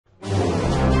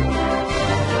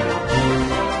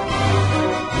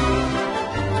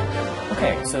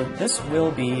So this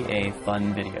will be a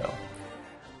fun video.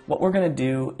 What we're going to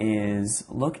do is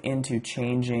look into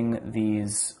changing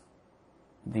these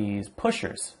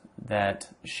pushers that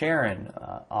Sharon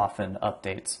often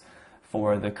updates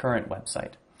for the current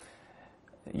website.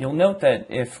 You'll note that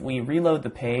if we reload the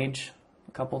page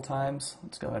a couple times,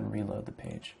 let's go ahead and reload the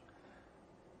page,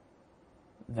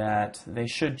 that they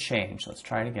should change. Let's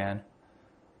try it again.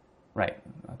 Right,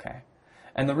 okay.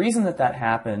 And the reason that that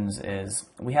happens is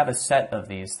we have a set of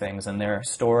these things and they're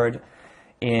stored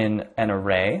in an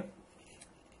array,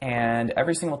 and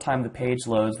every single time the page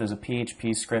loads there's a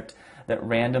PHP script that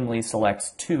randomly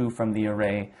selects 2 from the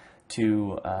array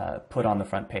to put on the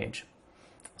front page.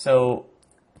 So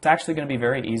it's actually going to be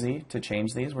very easy to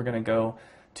change these. We're going to go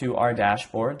to our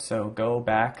dashboard, so go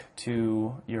back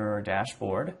to your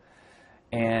dashboard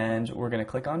and we're going to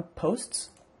click on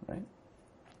posts, right?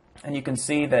 And you can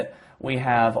see that we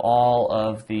have all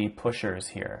of the pushers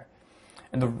here.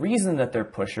 And the reason that they're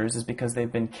pushers is because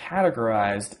they've been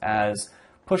categorized as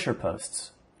pusher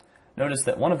posts. Notice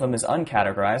that one of them is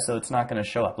uncategorized, so it's not going to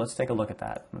show up. Let's take a look at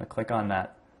that. I'm going to click on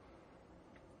that.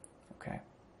 Okay,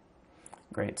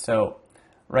 great. So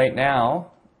right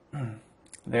now,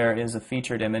 there is a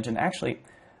featured image. And actually,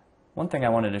 one thing I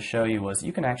wanted to show you was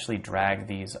you can actually drag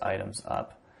these items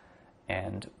up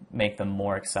and make them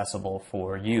more accessible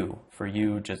for you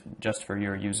just for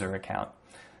your user account.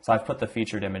 So I've put the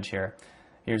featured image here.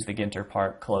 Here's the Ginter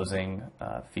Park closing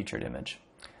featured image.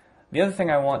 The other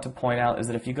thing I want to point out is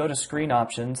that if you go to screen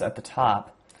options at the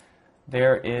top,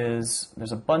 there's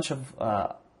a bunch of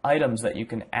items that you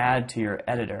can add to your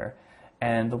editor,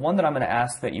 and the one that I'm going to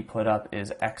ask that you put up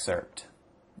is excerpt.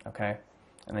 Okay,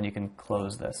 and then you can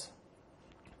close this.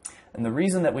 And the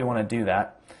reason that we want to do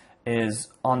that is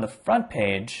on the front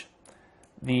page,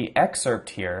 the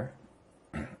excerpt here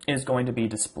is going to be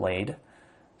displayed.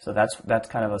 So that's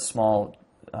kind of a small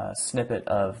snippet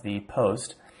of the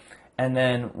post. And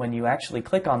then when you actually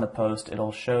click on the post,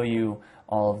 it'll show you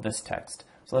all of this text.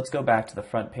 So let's go back to the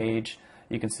front page.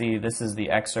 You can see this is the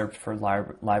excerpt for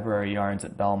Library Yarns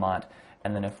at Belmont.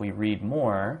 And then if we read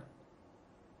more,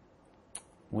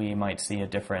 we might see a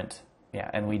different,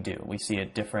 and we do. We see a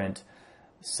different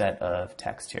set of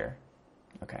text here.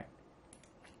 Okay.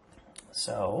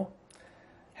 So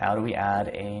how do we add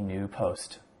a new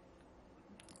post?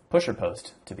 Pusher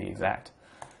post, to be exact.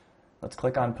 Let's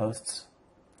click on posts,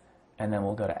 and then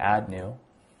we'll go to add new.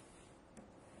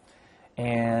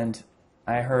 And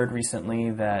I heard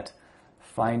recently that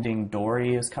Finding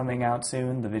Dory is coming out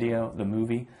soon, the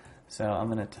movie. So I'm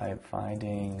going to type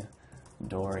Finding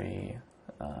Dory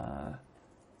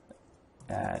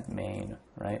at Maine,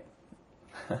 right?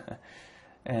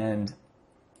 And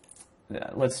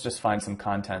let's just find some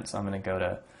content. So I'm going to go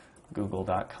to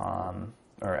google.com,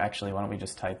 or actually, why don't we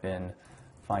just type in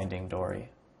Finding Dory?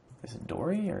 Is it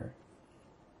Dory or?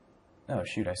 Oh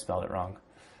shoot, I spelled it wrong.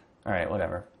 All right,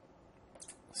 whatever.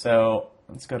 So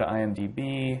let's go to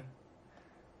IMDb,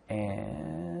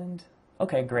 and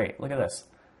okay, great. Look at this.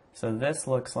 So this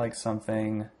looks like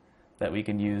something that we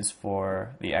can use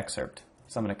for the excerpt.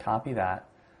 So I'm going to copy that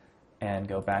and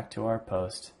go back to our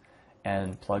post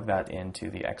and plug that into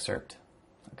the excerpt.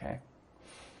 Okay.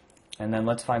 And then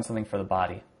let's find something for the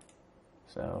body.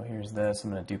 So here's this. I'm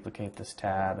going to duplicate this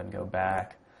tab and go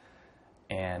back,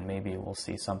 and maybe we'll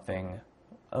see something.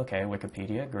 Okay,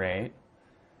 Wikipedia, great.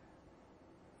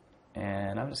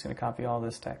 And I'm just going to copy all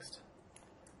this text.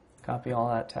 Copy all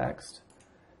that text,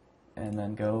 and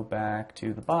then go back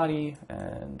to the body,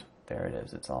 and there it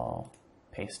is. It's all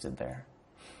pasted there.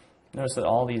 Notice that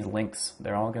all these links,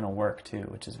 they're all going to work too,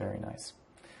 which is very nice.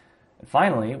 And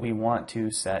finally, we want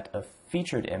to set a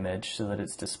featured image so that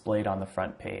it's displayed on the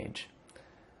front page.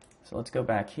 So let's go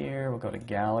back here. We'll go to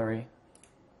Gallery.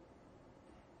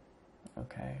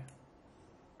 Okay.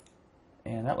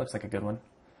 And that looks like a good one.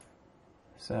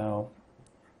 So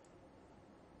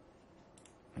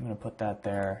I'm going to put that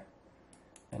there.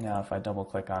 And now if I double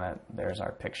click on it, there's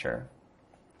our picture.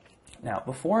 Now,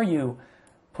 before you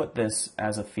put this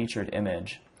as a featured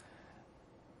image,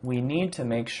 we need to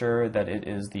make sure that it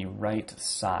is the right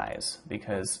size,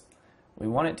 because we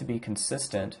want it to be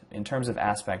consistent in terms of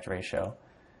aspect ratio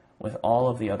with all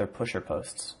of the other pusher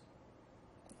posts.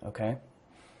 Okay?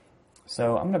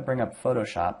 So I'm going to bring up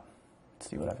Photoshop. Let's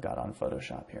see what I've got on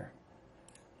Photoshop here.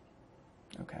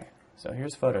 Okay, so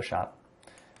here's Photoshop.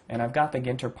 And I've got the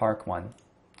Ginter Park one.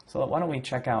 So why don't we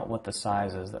check out what the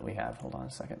size is that we have. Hold on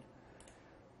a second.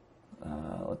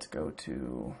 Let's go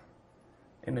to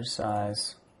image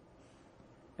size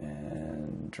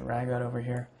and drag that over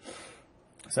here.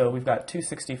 So we've got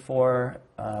 264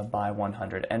 by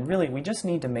 100, and really we just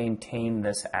need to maintain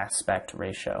this aspect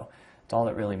ratio It's all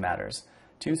that really matters.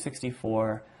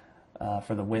 264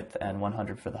 for the width and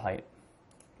 100 for the height.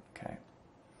 Okay.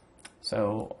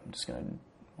 So I'm just going to,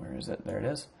 where is it? There it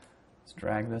is. Let's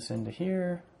drag this into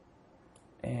here,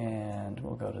 and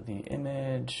we'll go to the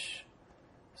image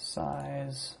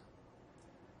size,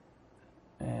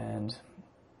 and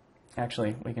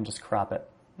actually we can just crop it.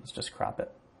 Let's just crop it.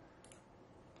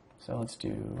 So let's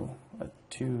do a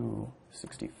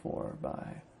 264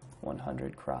 by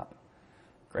 100 crop.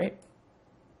 Great.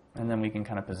 And then we can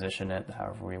kind of position it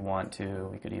however we want to.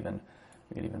 We could even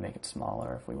make it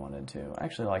smaller if we wanted to. I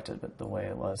actually liked it the way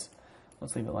it was.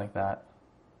 Let's leave it like that.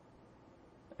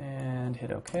 And hit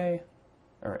OK,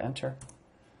 or Enter.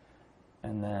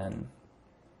 And then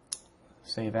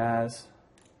save as.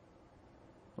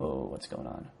 Whoa, what's going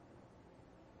on?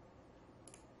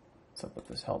 What's up with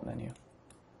this help menu?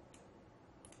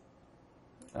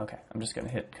 Okay, I'm just going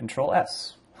to hit Control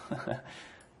S. If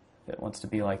it wants to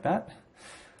be like that.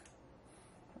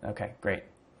 Okay, great.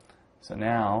 So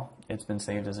now it's been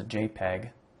saved as a JPEG,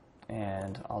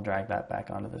 and I'll drag that back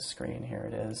onto the screen. Here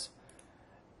it is.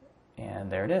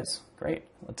 And there it is. Great.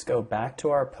 Let's go back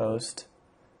to our post.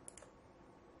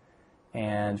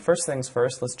 And first things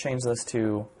first, let's change this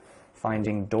to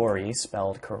Finding Dory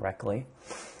spelled correctly.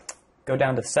 Go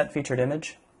down to Set Featured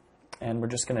Image, and we're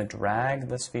just going to drag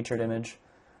this featured image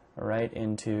right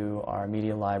into our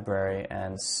media library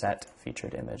and set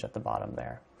featured image at the bottom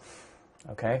there.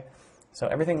 Okay, so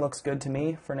everything looks good to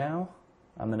me for now.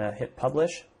 I'm going to hit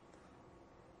Publish.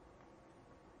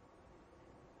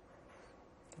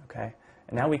 Okay,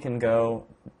 and now we can go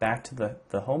back to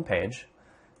the home page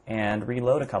and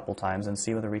reload a couple times and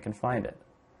see whether we can find it.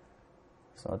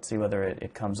 So let's see whether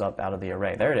it comes up out of the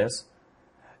array. There it is.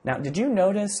 Now, did you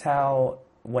notice how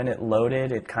when it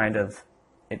loaded,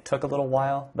 it took a little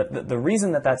while? But the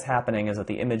reason that that's happening is that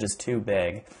the image is too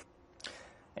big.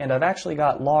 And I've actually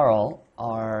got Laurel,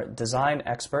 our design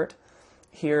expert,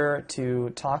 here to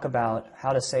talk about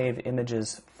how to save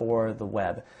images for the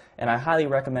web. And I highly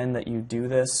recommend that you do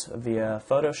this via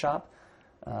Photoshop.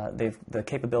 The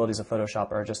capabilities of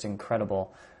Photoshop are just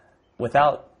incredible.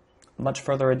 Without much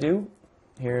further ado,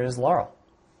 here's Laurel.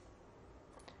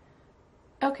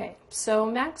 Okay, so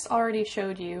Max already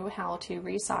showed you how to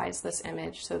resize this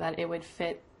image so that it would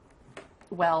fit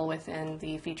well within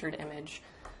the featured image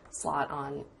slot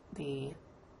on the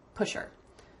pusher.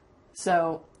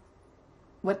 So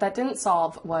what that didn't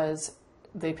solve was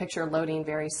the picture loading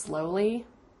very slowly,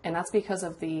 and that's because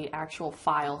of the actual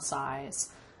file size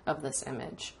of this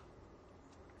image.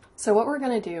 So what we're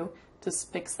going to do to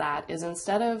fix that is,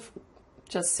 instead of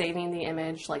just saving the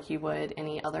image like you would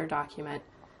any other document,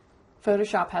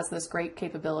 Photoshop has this great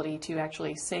capability to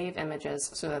actually save images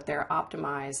so that they're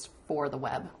optimized for the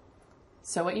web.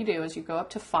 So what you do is you go up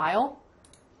to File,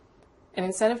 and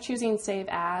instead of choosing Save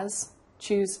As,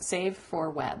 choose Save for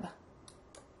Web.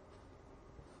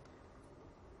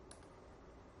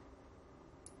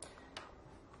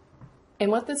 And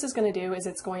what this is going to do is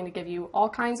it's going to give you all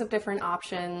kinds of different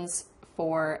options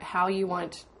for how you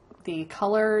want the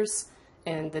colors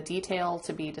and the detail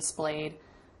to be displayed,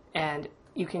 and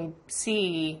you can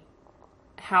see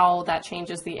how that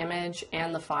changes the image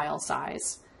and the file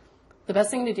size. The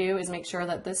best thing to do is make sure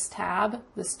that this tab,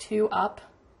 this 2 up,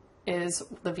 is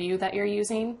the view that you're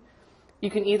using. You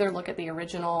can either look at the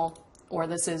original, or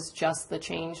this is just the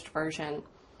changed version.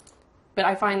 But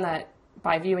I find that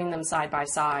by viewing them side by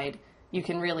side, you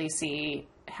can really see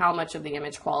how much of the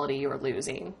image quality you're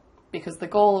losing, because the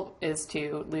goal is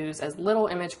to lose as little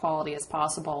image quality as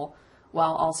possible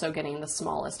while also getting the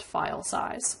smallest file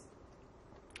size.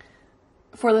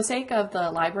 For the sake of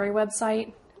the library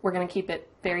website, we're going to keep it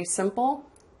very simple,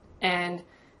 and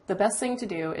the best thing to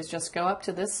do is just go up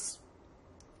to this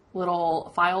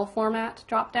little file format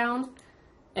drop down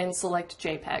and select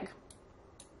JPEG.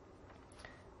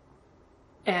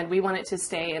 And we want it to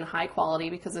stay in high quality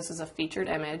because this is a featured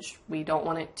image. We don't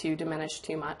want it to diminish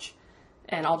too much.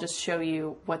 And I'll just show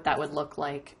you what that would look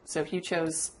like. So if you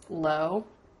chose low,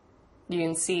 you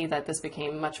can see that this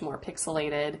became much more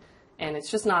pixelated, and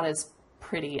it's just not as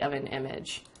pretty of an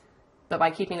image. But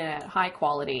by keeping it at high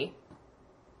quality,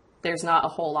 there's not a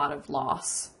whole lot of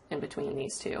loss in between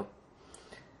these two.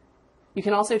 You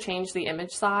can also change the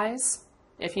image size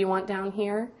if you want down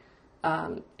here.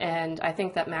 And I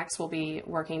think that Max will be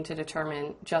working to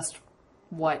determine just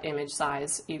what image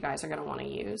size you guys are going to want to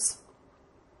use.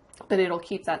 But it'll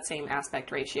keep that same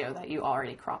aspect ratio that you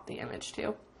already cropped the image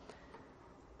to.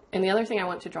 And the other thing I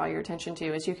want to draw your attention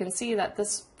to is you can see that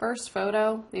this first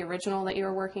photo, the original that you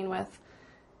were working with,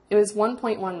 it was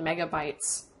 1.1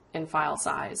 megabytes in file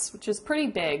size, which is pretty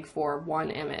big for one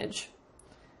image.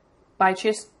 By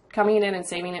just coming in and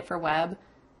saving it for web,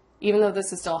 even though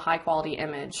this is still a high quality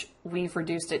image, we've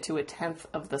reduced it to 1/10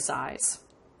 of the size.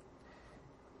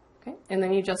 Okay, and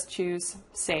then you just choose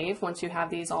save once you have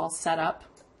these all set up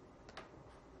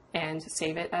and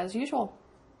save it as usual.